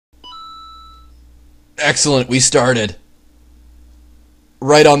Excellent, we started.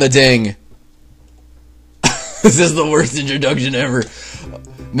 Right on the ding. This is the worst introduction ever.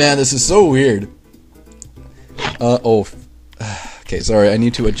 Man, this is so weird. Okay, sorry, I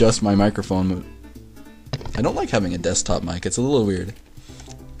need to adjust my microphone. I don't like having a desktop mic, it's a little weird.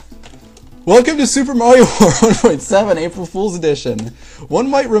 Welcome to Super Mario War 1.7 April Fool's Edition. One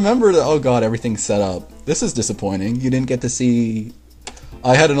might remember that, oh god, everything's set up. This is disappointing. You didn't get to see...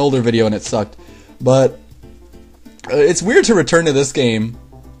 I had an older video and it sucked. But it's weird to return to this game.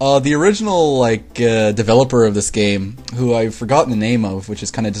 The original developer of this game, who I've forgotten the name of, which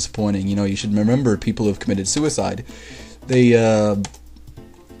is kind of disappointing. You know, you should remember people who have committed suicide. They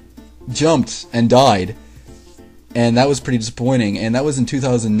jumped and died, and that was pretty disappointing. And that was in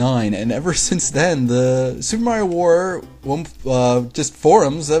 2009. And ever since then, the Super Mario War just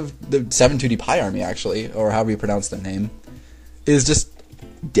forums of the 7-2D Pie Army, actually, or however you pronounce their name, is just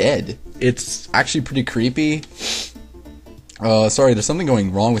dead. It's actually pretty creepy. Sorry, there's something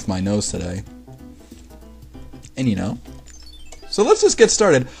going wrong with my nose today. And you know. So let's just get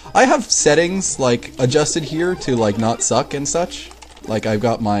started. I have settings, adjusted here to, not suck and such. I've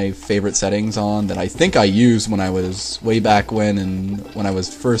got my favorite settings on that I think I used when I was way back when and when I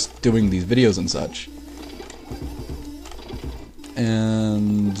was first doing these videos and such.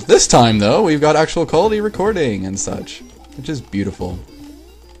 And this time, though, we've got actual quality recording and such, which is beautiful.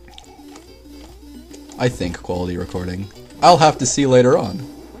 I think quality recording. I'll have to see later on.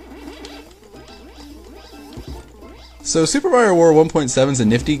 So Super Mario War 1.7 is a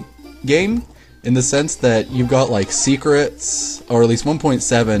nifty game in the sense that you've got secrets, or at least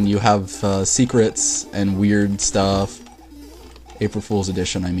 1.7 you have secrets and weird stuff. April Fool's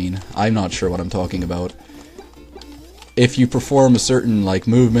Edition, I mean. I'm not sure what I'm talking about. If you perform a certain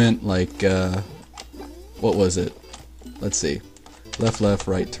movement, what was it? Let's see. Left, left,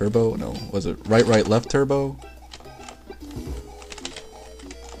 right, turbo? No, was it right, right, left, turbo?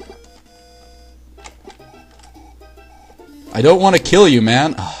 I don't want to kill you,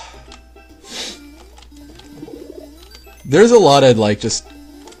 man. There's a lot of, just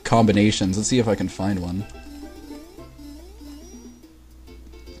combinations. Let's see if I can find one.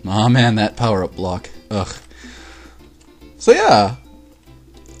 Aw, man, that power-up block. Ugh. So, yeah.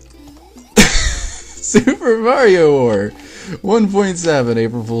 Super Mario War 1.7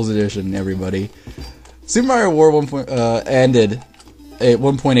 April Fool's Edition, everybody. Super Mario War ended at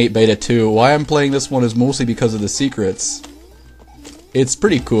 1.8 Beta 2. Why I'm playing this one is mostly because of the secrets. It's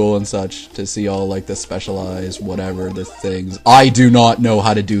pretty cool and such to see all the specialized whatever the things. I do not know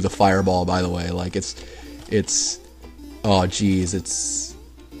how to do the fireball, by the way. It's oh geez, it's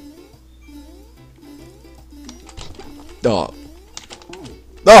oh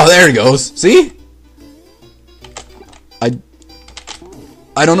there it goes. See?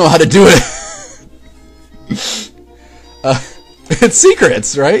 I don't know how to do it. It's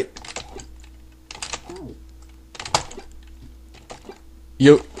secrets, right?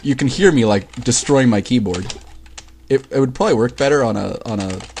 You can hear me destroying my keyboard. It would probably work better on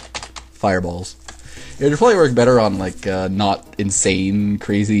a fireballs. It would probably work better on not insane,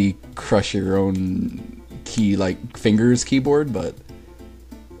 crazy, crush your own key fingers keyboard, but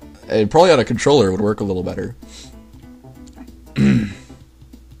it probably on a controller would work a little better.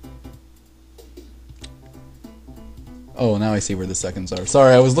 Oh, now I see where the seconds are.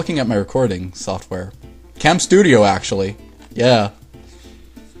 Sorry, I was looking at my recording software. Cam Studio, actually. Yeah.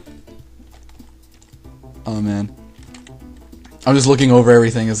 Oh man, I'm just looking over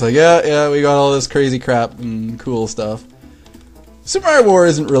everything. It's yeah, we got all this crazy crap and cool stuff. Super Mario War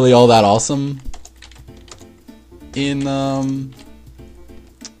isn't really all that awesome.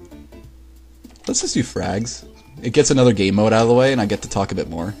 Let's just do frags. It gets another game mode out of the way, and I get to talk a bit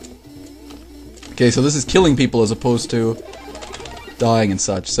more. Okay, so this is killing people as opposed to dying and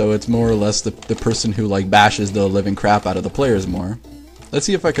such. So it's more or less the person who bashes the living crap out of the players more. Let's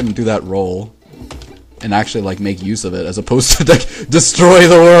see if I can do that roll and actually make use of it, as opposed to destroy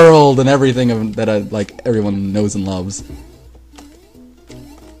the world and everything that everyone knows and loves.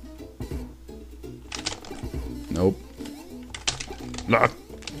 Nope.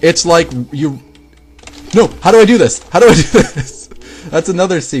 It's you. No, how do I do this? How do I do this? That's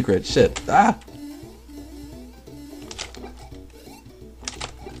another secret. Shit. Ah.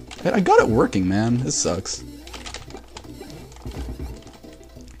 I got it working, man. This sucks.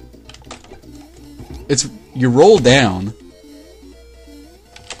 You roll down.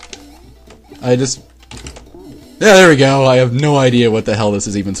 Yeah, there we go. I have no idea what the hell this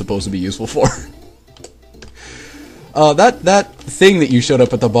is even supposed to be useful for. That thing that you showed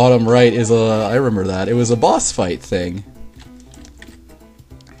up at the bottom right is I remember that. It was a boss fight thing.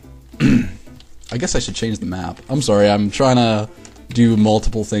 I guess I should change the map. I'm sorry, I'm trying to do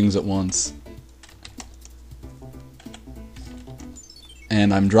multiple things at once.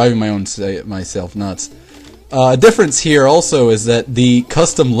 And I'm driving myself nuts. Difference here also is that the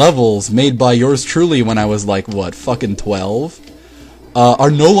custom levels made by yours truly when I was like, what, fucking 12?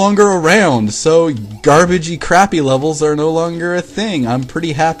 Are no longer around, so garbagey, crappy levels are no longer a thing. I'm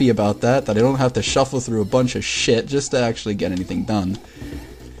pretty happy about that I don't have to shuffle through a bunch of shit just to actually get anything done.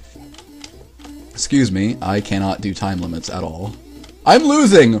 Excuse me, I cannot do time limits at all. I'm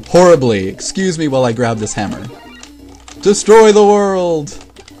losing horribly. Excuse me while I grab this hammer. Destroy the world!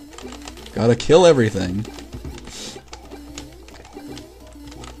 Gotta kill everything.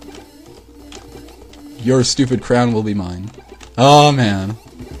 Your stupid crown will be mine. Oh man.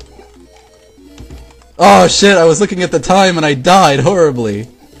 Oh shit, I was looking at the time and I died horribly.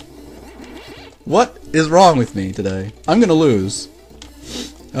 What is wrong with me today? I'm gonna lose.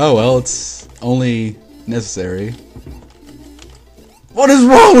 Oh well, it's only necessary. What is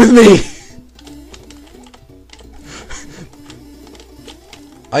wrong with me?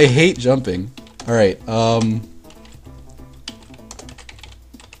 I hate jumping. Alright, yeah,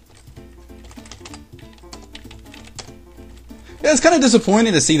 it's kind of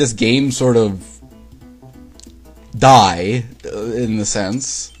disappointing to see this game sort of die, in the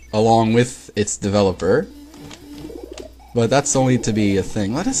sense, along with its developer. But that's only to be a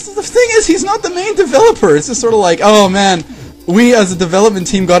thing. The thing is, he's not the main developer. It's just sort of like, oh man, we as a development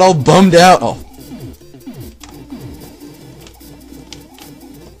team got all bummed out. Oh.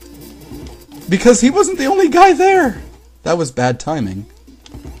 Because he wasn't the only guy there. That was bad timing.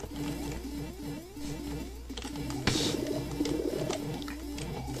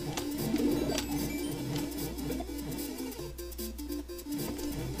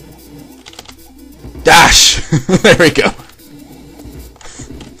 Dash! There we go.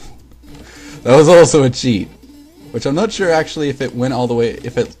 That was also a cheat. Which I'm not sure actually if it went all the way,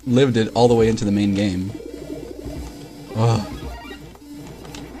 if it lived it all the way into the main game. Ugh.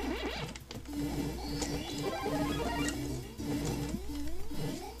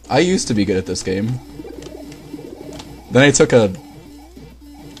 I used to be good at this game. Then I took a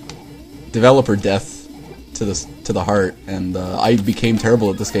developer death to the heart, and I became terrible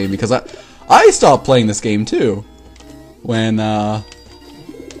at this game because I stopped playing this game too. When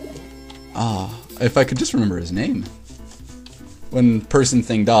if I could just remember his name. When person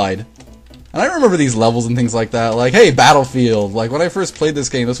thing died. And I remember these levels and things like that, like, hey, Battlefield, like when I first played this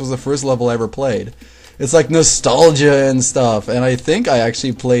game, this was the first level I ever played. It's like nostalgia and stuff, and I think I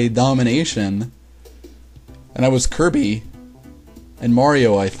actually played Domination. And I was Kirby. And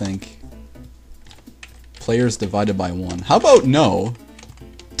Mario, I think. Players divided by 1. How about no?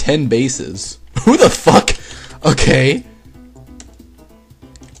 10 bases. Who the fuck? Okay.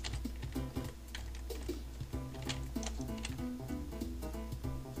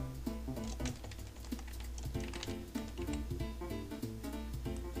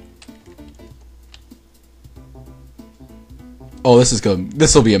 Oh, this is good.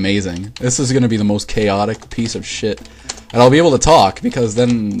 This will be amazing. This is going to be the most chaotic piece of shit. And I'll be able to talk, because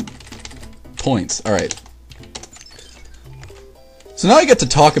then... points. Alright. So now I get to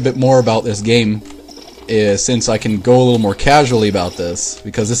talk a bit more about this game, since I can go a little more casually about this,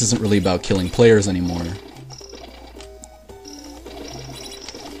 because this isn't really about killing players anymore.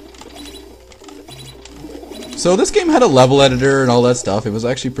 So this game had a level editor and all that stuff. It was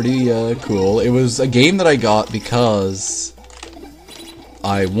actually pretty cool. It was a game that I got because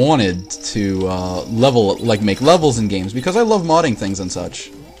I wanted to make levels in games, because I love modding things and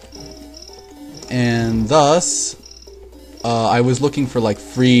such. And thus, I was looking for like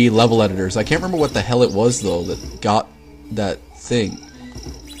free level editors. I can't remember what the hell it was though that got that thing.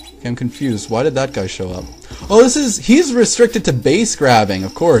 Okay, I'm confused. Why did that guy show up? Oh, he's restricted to base grabbing.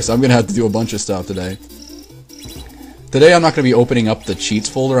 Of course, I'm gonna have to do a bunch of stuff today. Today I'm not gonna be opening up the cheats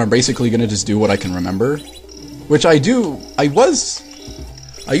folder. I'm basically gonna just do what I can remember, which I do.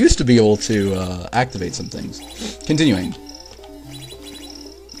 I used to be able to activate some things. Continuing.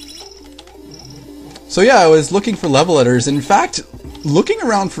 So yeah, I was looking for level editors. In fact, looking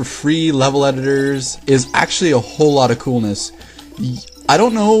around for free level editors is actually a whole lot of coolness. I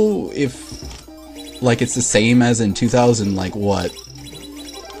don't know if like it's the same as in 2000, like what?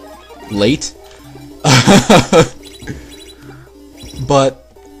 Late?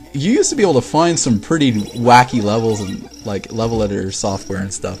 But you used to be able to find some pretty wacky levels and like level editor software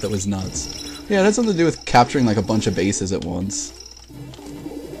and stuff that was nuts. Yeah, it had something to do with capturing like a bunch of bases at once.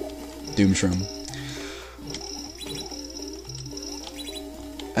 Doomshroom.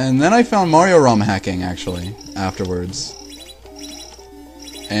 And then I found Mario ROM hacking, actually, afterwards.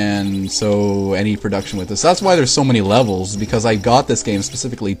 And so any production with this. That's why there's so many levels, because I got this game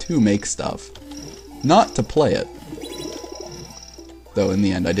specifically to make stuff, not to play it. Though in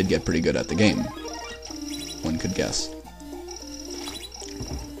the end I did get pretty good at the game. One could guess.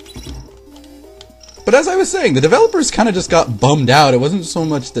 But as I was saying, the developers kind of just got bummed out. It wasn't so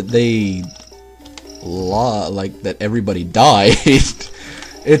much that they that everybody died.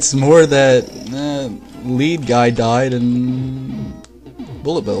 It's more that lead guy died and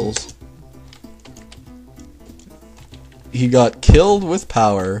bullet bills. He got killed with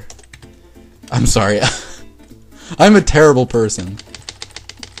power. I'm sorry. I'm a terrible person.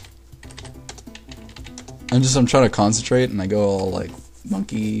 I'm trying to concentrate and I go all like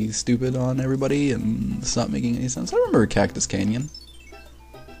monkey stupid on everybody and it's not making any sense. I remember Cactus Canyon.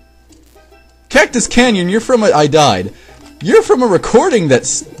 Cactus Canyon, you're from I died. You're from a recording that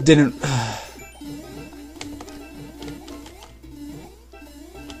didn't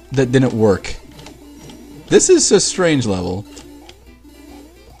that didn't work. This is a strange level.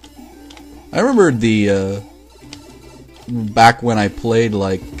 I remember the back when I played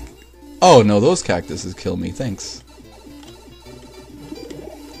like, oh no, those cactuses kill me, thanks.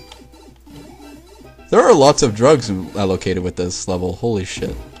 There are lots of drugs allocated with this level, holy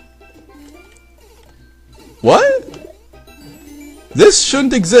shit. What? This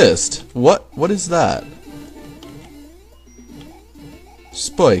shouldn't exist. What is that?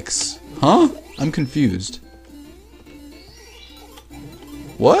 Spikes. Huh? I'm confused.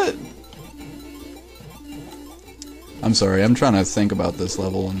 What? I'm sorry, I'm trying to think about this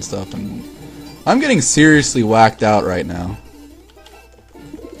level and stuff, and I'm getting seriously whacked out right now.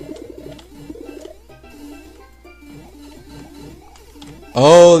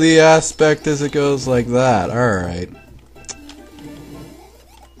 Oh, the aspect is it goes like that. Alright.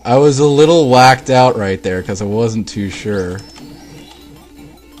 I was a little whacked out right there because I wasn't too sure.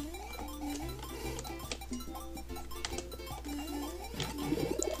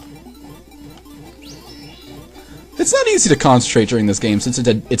 It's not easy to concentrate during this game since it's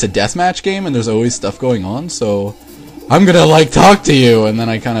a deathmatch game and there's always stuff going on, so I'm gonna like talk to you and then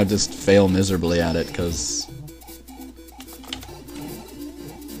I kind of just fail miserably at it because...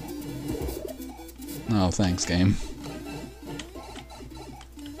 Oh, thanks, game.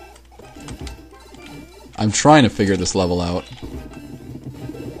 I'm trying to figure this level out.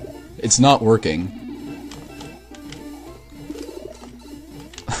 It's not working.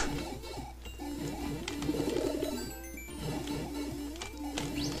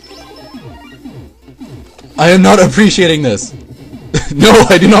 I am not appreciating this. No,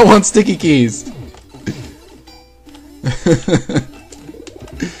 I do not want sticky keys.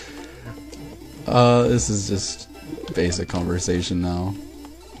 This is just basic conversation now.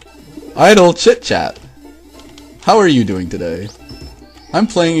 Idle chit chat. How are you doing today? I'm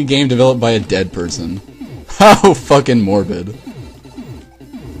playing a game developed by a dead person. How fucking morbid.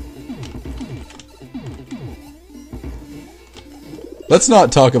 Let's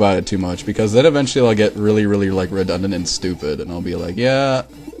not talk about it too much, because then eventually I'll get really, like, redundant and stupid, and I'll be like, yeah,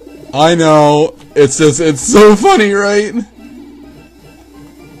 I know, it's so funny, right?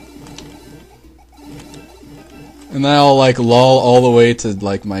 And then I'll, like, lol all the way to,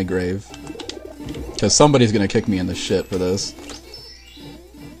 like, my grave. Because somebody's gonna kick me in the shit for this.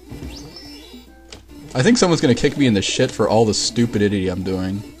 I think someone's gonna kick me in the shit for all the stupidity I'm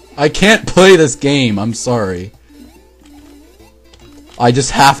doing. I can't play this game, I'm sorry. I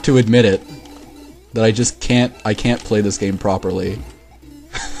just have to admit it. That I can't play this game properly.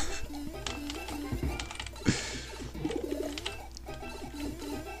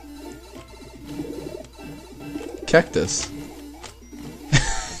 Cactus.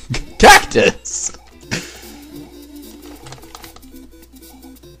 Cactus!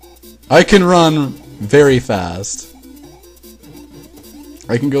 I can run very fast.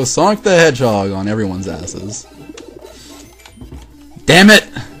 I can go Sonic the Hedgehog on everyone's asses. Damn it!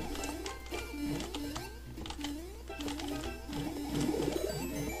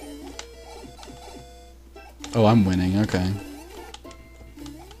 Oh, I'm winning, okay.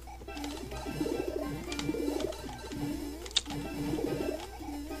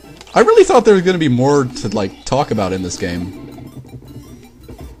 I really thought there was going to be more to, like, talk about in this game.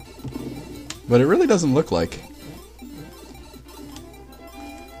 But it really doesn't look like.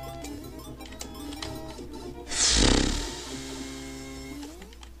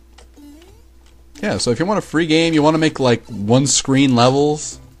 Yeah, so if you want a free game, you want to make, like, one-screen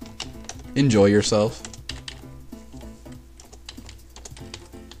levels, enjoy yourself.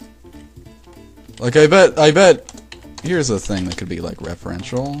 Like, I bet... Here's a thing that could be, like,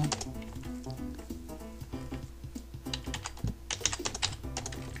 referential.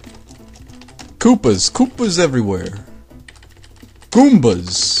 Koopas. Koopas everywhere.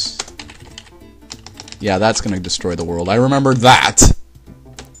 Goombas. Yeah, that's gonna destroy the world. I remember that.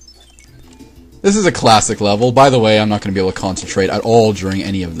 This is a classic level. By the way, I'm not gonna be able to concentrate at all during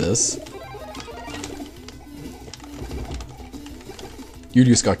any of this. You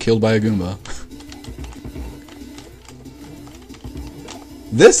just got killed by a Goomba.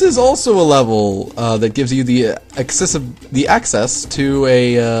 This is also a level that gives you the access to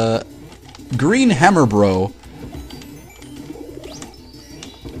a green hammer bro.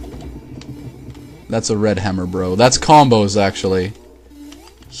 That's a red hammer bro. That's combos, actually.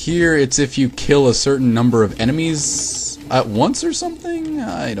 Here, it's if you kill a certain number of enemies at once or something?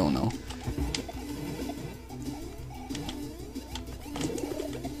 I don't know.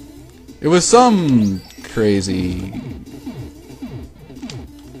 It was some crazy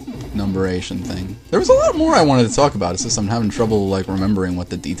numberation thing. There was a lot more I wanted to talk about. It's just I'm having trouble, like, remembering what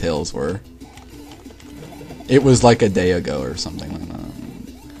the details were. It was like a day ago or something like that.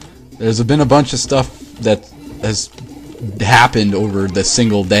 There's been a bunch of stuff that has happened over the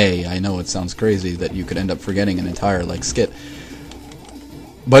single day. I know it sounds crazy that you could end up forgetting an entire, like, skit.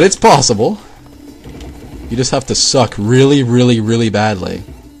 But it's possible. You just have to suck really, really, really badly.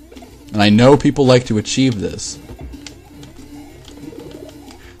 And I know people like to achieve this.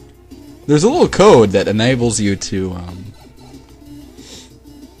 There's a little code that enables you to,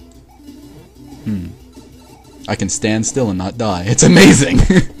 I can stand still and not die. It's amazing!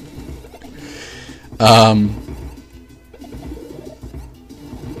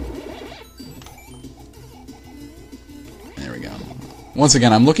 There we go. Once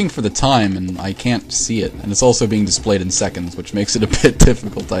again, I'm looking for the time and I can't see it, and it's also being displayed in seconds, which makes it a bit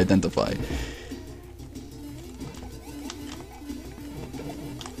difficult to identify.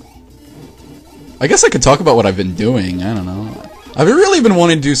 I guess I could talk about what I've been doing. I don't know. I've really been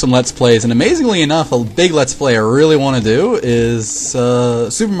wanting to do some Let's Plays, and amazingly enough, a big Let's Play I really want to do is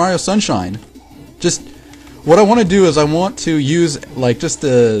Super Mario Sunshine. Just, what I want to do is I want to use, like, just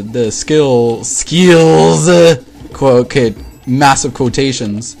the skills, okay, massive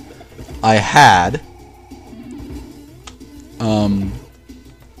quotations, I had,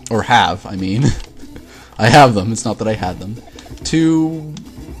 or have, I mean. I have them, it's not that I had them, to,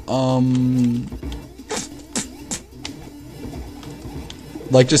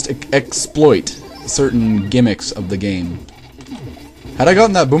 like, just exploit certain gimmicks of the game. Had I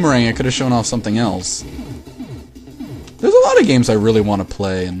gotten that boomerang, I could have shown off something else. There's a lot of games I really want to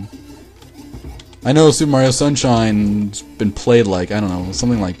play, and I know Super Mario Sunshine's been played, like, I don't know,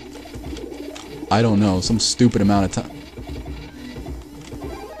 something like, I don't know, some stupid amount of time.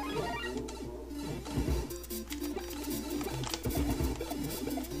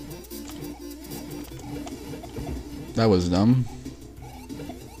 That was dumb.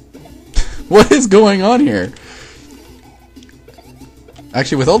 What is going on here?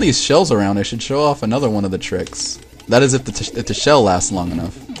 Actually, with all these shells around, I should show off another one of the tricks. That is if the shell lasts long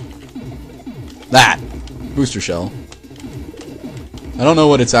enough. That! Booster shell. I don't know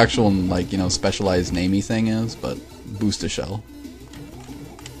what its actual, like, you know, specialized namey thing is, but booster shell.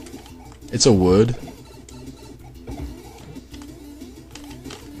 It's a wood.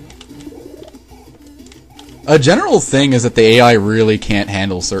 A general thing is that the AI really can't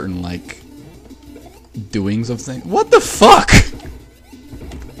handle certain, like, doings of things. What the fuck?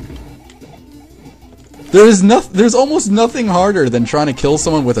 There's almost nothing harder than trying to kill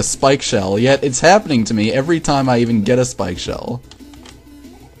someone with a spike shell, yet it's happening to me every time I even get a spike shell.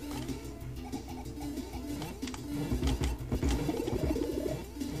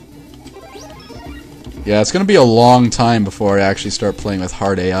 Yeah, it's gonna be a long time before I actually start playing with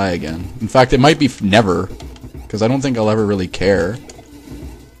hard AI again. In fact, it might be never, because I don't think I'll ever really care.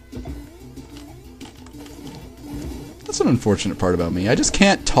 That's an unfortunate part about me. I just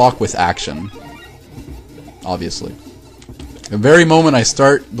can't talk with action. Obviously. The very moment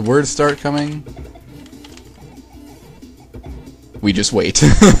the words start coming, we just wait.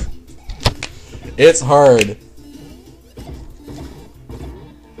 It's hard.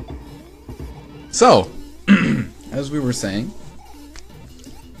 So, as we were saying,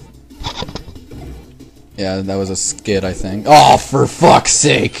 yeah, that was a skit, I think. Oh, for fuck's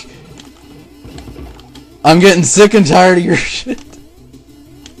sake! I'm getting sick and tired of your shit.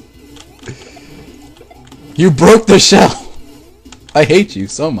 You broke the shell! I hate you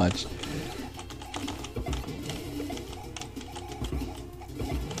so much.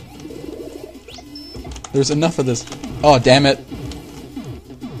 There's enough of this. Oh, damn it.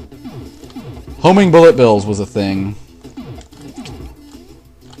 Homing bullet bills was a thing.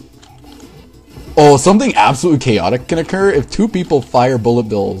 Oh, Oh, something absolutely chaotic can occur if two people fire bullet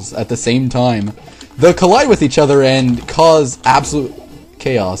bills at the same time. They'll collide with each other and cause absolute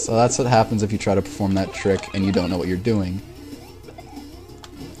chaos. So that's what happens if you try to perform that trick and you don't know what you're doing.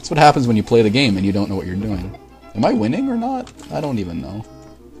 That's what happens when you play the game and you don't know what you're doing. Am I winning or not? I don't even know.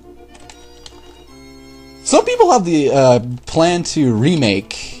 Some people have the plan to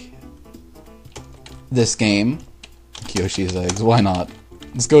remake this game. Yoshi's Eggs, why not?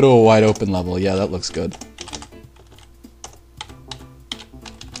 Let's go to a wide open level. Yeah, that looks good.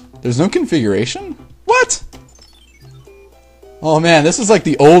 There's no configuration? What? Oh man, this is like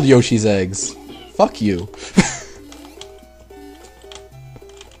the old Yoshi's Eggs. Fuck you.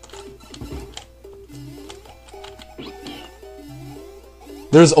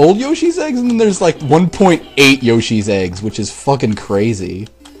 There's old Yoshi's Eggs and then there's like 1.8 Yoshi's Eggs, which is fucking crazy.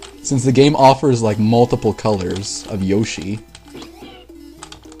 Since the game offers like multiple colors of Yoshi.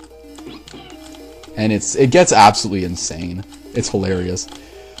 And it gets absolutely insane. It's hilarious.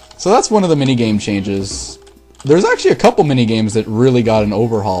 So that's one of the minigame changes. There's actually a couple minigames that really got an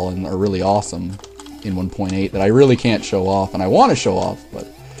overhaul and are really awesome in 1.8 that I really can't show off, and I want to show off, but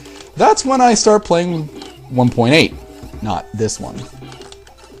that's when I start playing 1.8, not this one.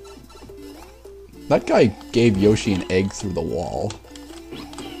 That guy gave Yoshi an egg through the wall.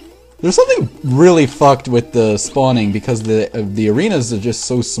 There's something really fucked with the spawning because the arenas are just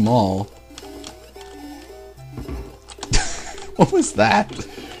so small. What was that?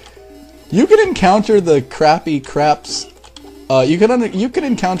 You can encounter the crappy craps. You can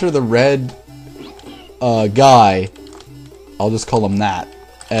encounter the red guy. I'll just call him that.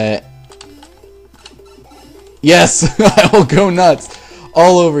 Yes, I will go nuts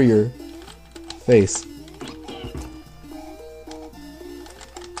all over your face.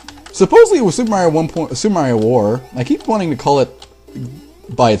 Supposedly with Super Mario War, I keep wanting to call it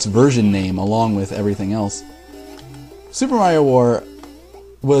by its version name along with everything else. Super Mario War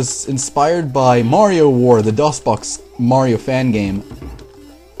was inspired by Mario War, the DOSBox Mario fan game.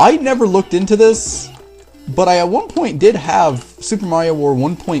 I never looked into this, but I at one point did have Super Mario War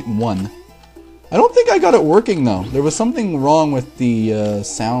 1.1. I don't think I got it working though. There was something wrong with the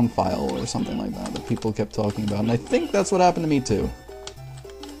sound file or something like that people kept talking about, and I think that's what happened to me too.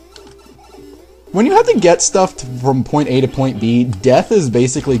 When you have to get stuff from point A to point B, death is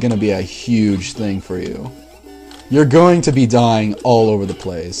basically going to be a huge thing for you. You're going to be dying all over the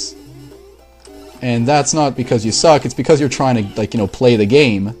place. And that's not because you suck, it's because you're trying to, like, you know, play the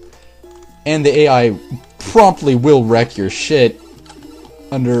game. And the AI promptly will wreck your shit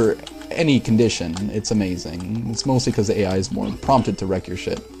under any condition. It's amazing. It's mostly because the AI is more prompted to wreck your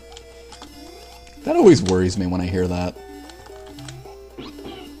shit. That always worries me when I hear that.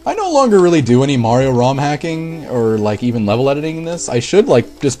 I no longer really do any Mario ROM hacking or like even level editing in this. I should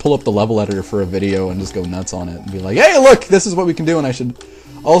like just pull up the level editor for a video and just go nuts on it and be like, hey look, this is what we can do, and I should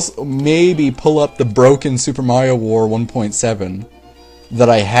also maybe pull up the broken Super Mario War 1.7 that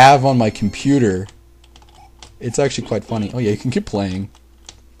I have on my computer. It's actually quite funny. Oh yeah, you can keep playing.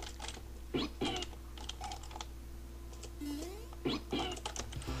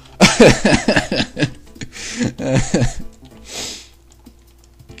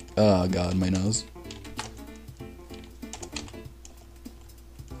 Oh god, my nose.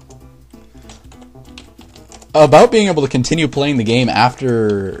 About being able to continue playing the game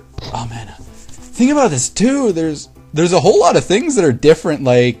after... Oh man, think about this too. There's a whole lot of things that are different,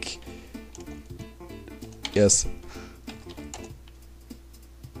 like... Yes.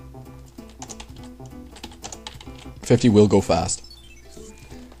 $50 will go fast.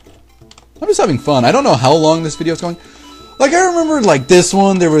 I'm just having fun. I don't know how long this video is going. Like, I remember, like, this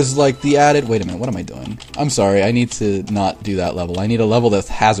one, there was, like, the added... Wait a minute, what am I doing? I'm sorry, I need to not do that level. I need a level that's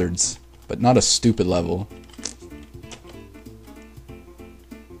hazards, but not a stupid level.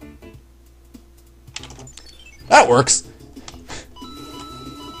 That works!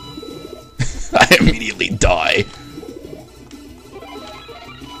 I immediately die.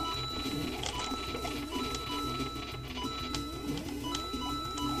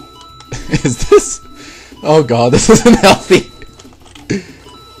 Is this... Oh god, this isn't healthy.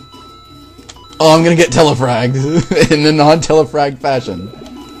 Oh, I'm gonna get telefragged in a non-telefrag fashion.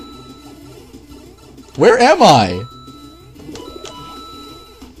 Where am I?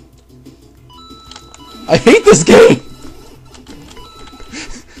 I hate this game!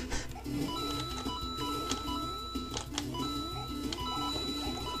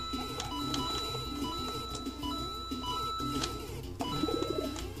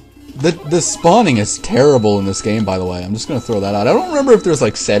 The spawning is terrible in this game, by the way. I'm just gonna throw that out. I don't remember if there's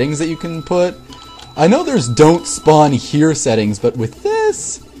like settings that you can put. I know there's don't spawn here settings, but with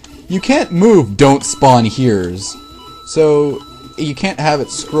this, You can't move don't spawn here's. So you can't have it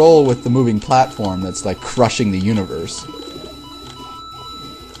scroll with the moving platform that's like crushing the universe.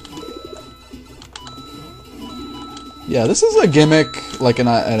 Yeah, this is a gimmick, like an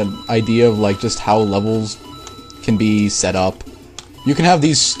idea of like just how levels can be set up. You can have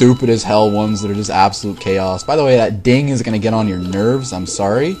these stupid as hell ones that are just absolute chaos. By the way, that ding is gonna get on your nerves, I'm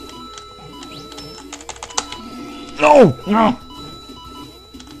sorry. No! No!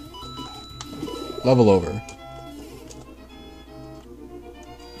 Level over.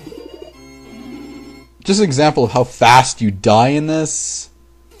 Just an example of how fast you die in this.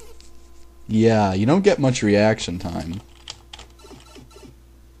 Yeah, you don't get much reaction time.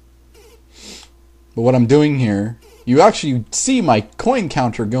 But what I'm doing here, you actually see my coin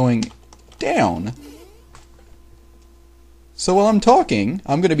counter going down. So while I'm talking,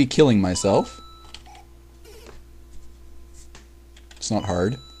 I'm going to be killing myself. It's not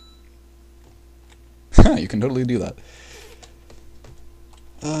hard. You can totally do that.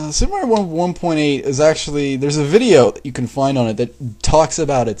 SMWar 1.8 is actually, there's a video that you can find on it that talks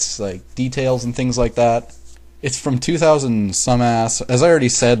about its like details and things like that. It's from 2000 some ass. As I already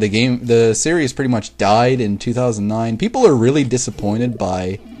said, the series pretty much died in 2009. People are really disappointed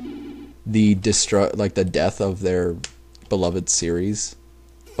by the death of their beloved series,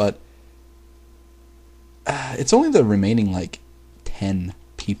 but it's only the remaining like 10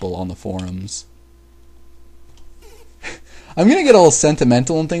 people on the forums. I'm gonna get all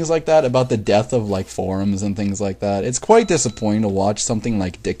sentimental and things like that about the death of like forums and things like that. It's quite disappointing to watch something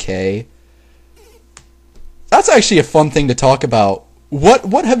like decay. That's actually a fun thing to talk about.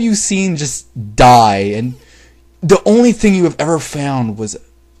 What have you seen just die, and the only thing you have ever found was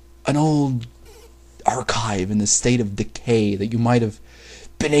an old archive in the state of decay that you might have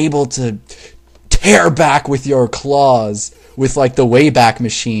been able to tear back with your claws with like the Wayback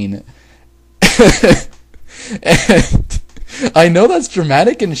Machine. And I know that's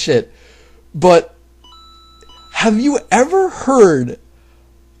dramatic and shit, but have you ever heard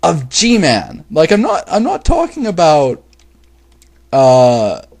of G-Man? Like, I'm not talking about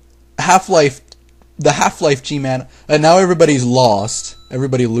Half-Life, the Half-Life G-Man, and now everybody's lost,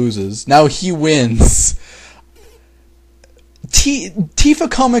 everybody loses, now he wins.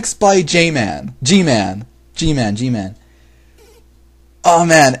 Tifa Comics by G-Man. Oh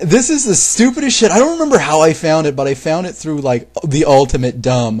man, this is the stupidest shit. I don't remember how I found it, but I found it through like the ultimate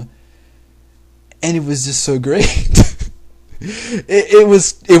dumb, and it was just so great. it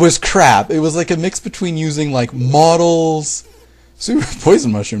was crap. It was like a mix between using like models, super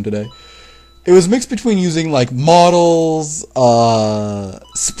poison mushroom today. It was mixed between using like models,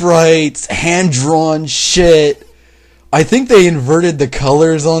 sprites, hand drawn shit. I think they inverted the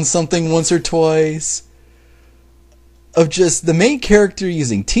colors on something once or twice. Of just the main character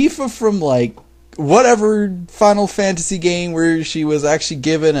using Tifa from like whatever Final Fantasy game where she was actually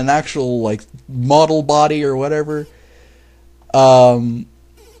given an actual like model body or whatever, and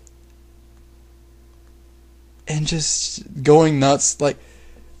just going nuts, like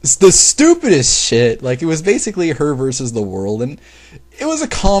the stupidest shit. Like, it was basically her versus the world, and it was a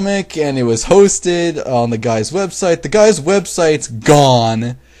comic, and it was hosted on the guy's website. The guy's website's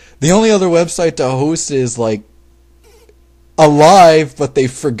gone. The only other website to host is like alive, but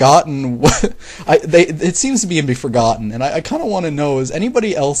they've forgotten what it seems to be forgotten, and I kind of want to know, has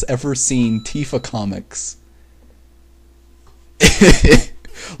anybody else ever seen Tifa Comics?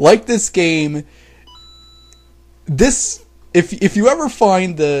 Like this game, this if you ever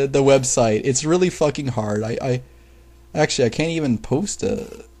find the website, it's really fucking hard. I actually, I can't even post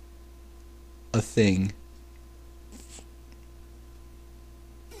a thing.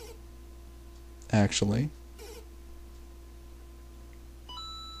 Actually,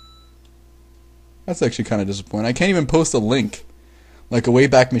 that's actually kind of disappointing. I can't even post a link, like a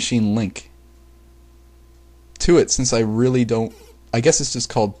Wayback Machine link to it, since I really don't. I guess it's just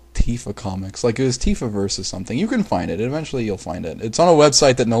called Tifa Comics. Like, it was Tifa versus something. You can find it. Eventually you'll find it. It's on a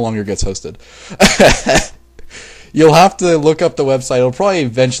website that no longer gets hosted. You'll have to look up the website. It'll probably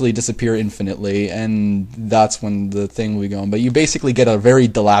eventually disappear infinitely, and that's when the thing will be gone. But you basically get a very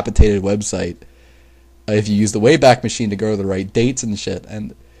dilapidated website if you use the Wayback Machine to go to the right dates and shit,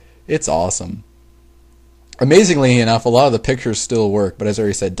 and it's awesome. Amazingly enough, a lot of the pictures still work, but as I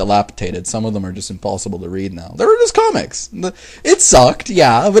already said, dilapidated. Some of them are just impossible to read now. They were just comics. It sucked,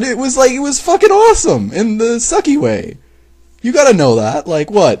 yeah, but it was fucking awesome in the sucky way. You gotta know that. Like,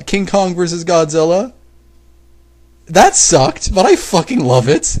 what? King Kong versus Godzilla? That sucked, but I fucking love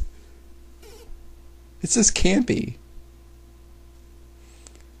it. It's just campy.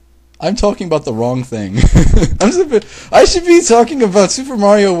 I'm talking about the wrong thing. I should be talking about Super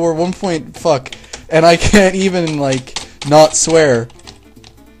Mario War 1. Fuck, and I can't even, like, not swear.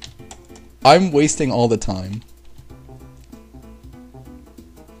 I'm wasting all the time.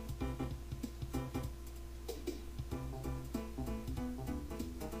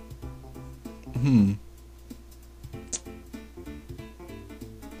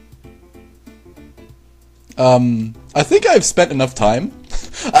 I think I've spent enough time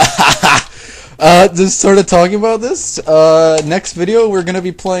just sort of talking about this. Next video, we're gonna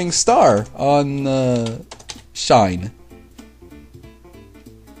be playing Star on Shine.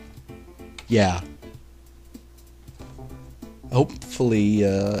 Yeah. Hopefully,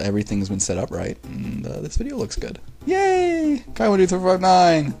 everything's been set up right, and this video looks good. Yay!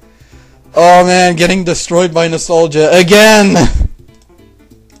 Kai12359. Oh man, getting destroyed by nostalgia again!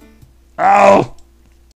 Ow!